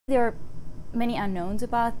There are many unknowns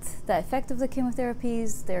about the effect of the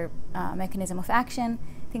chemotherapies, their mechanism of action,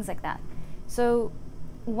 things like that. So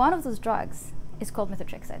one of those drugs is called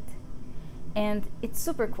methotrexate. And it's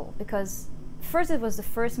super cool because first, it was the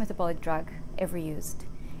first metabolic drug ever used.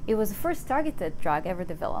 It was the first targeted drug ever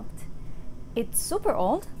developed. It's super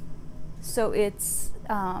old. So it's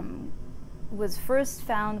was first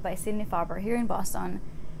found by Sidney Farber here in Boston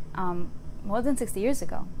more than 60 years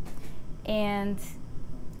ago. And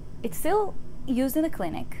it's still used in the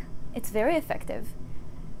clinic. It's very effective.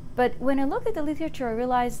 But when I looked at the literature, I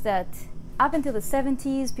realized that up until the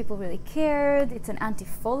 70s, people really cared. It's an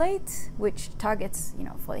antifolate, which targets,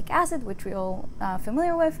 folic acid, which we're all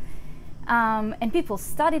familiar with. And people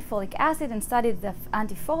studied folic acid and studied the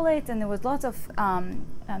antifolate, and there was lots of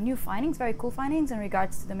new findings, very cool findings in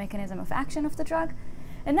regards to the mechanism of action of the drug.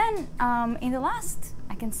 And then in the last,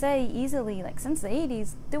 I can say easily, like since the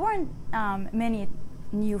 80s, there weren't many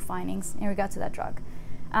new findings in regards to that drug.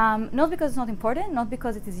 Not because it's not important, not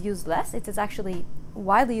because it is used less, it is actually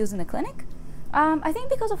widely used in the clinic. I think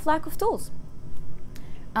because of lack of tools.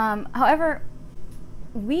 However,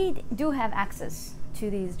 we do have access to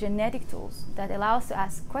these genetic tools that allow us to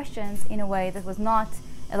ask questions in a way that was not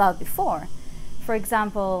allowed before. For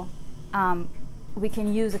example, we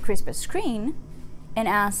can use a CRISPR screen and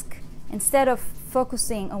ask, instead of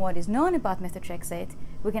focusing on what is known about methotrexate,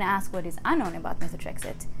 we can ask what is unknown about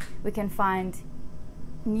methotrexate. We can find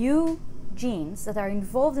new genes that are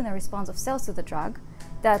involved in the response of cells to the drug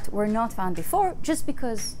that were not found before just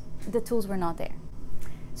because the tools were not there.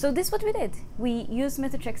 So this is what we did. We used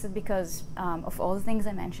methotrexate because of all the things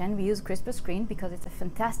I mentioned. We used CRISPR screen because it's a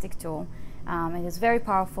fantastic tool. It is very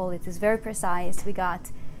powerful, it is very precise. We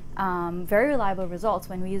got very reliable results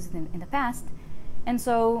when we used it in the past. And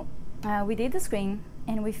so we did the screen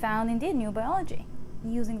and we found indeed new biology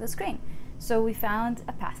using the screen. So we found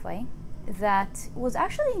a pathway that was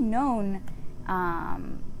actually known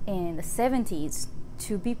in the 70s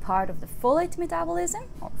to be part of the folate metabolism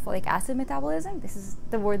or folic acid metabolism. This is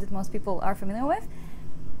the word that most people are familiar with,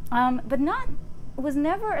 but was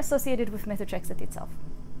never associated with methotrexate itself.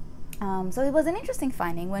 So it was an interesting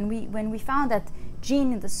finding when we found that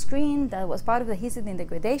gene in the screen that was part of the histidine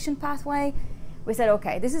degradation pathway. We said,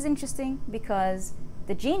 okay, this is interesting because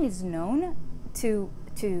the gene is known to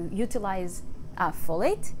utilize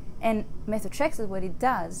folate, and methotrexate, what it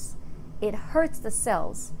does, it hurts the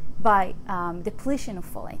cells by depletion of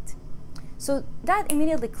folate. So that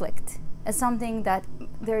immediately clicked as something that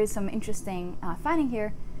there is some interesting finding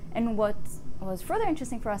here. And what was further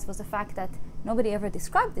interesting for us was the fact that nobody ever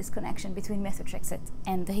described this connection between methotrexate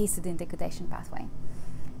and the histidine degradation pathway.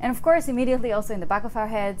 And of course, immediately also in the back of our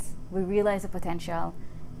heads, we realized the potential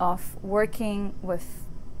of working with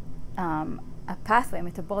a pathway, a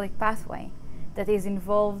metabolic pathway, that is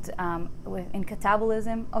involved in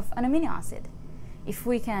catabolism of an amino acid. If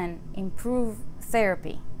we can improve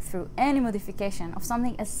therapy through any modification of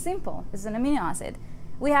something as simple as an amino acid,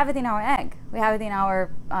 we have it in our egg, we have it in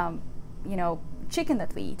our chicken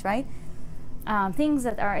that we eat, right? Things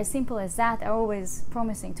that are as simple as that are always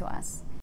promising to us.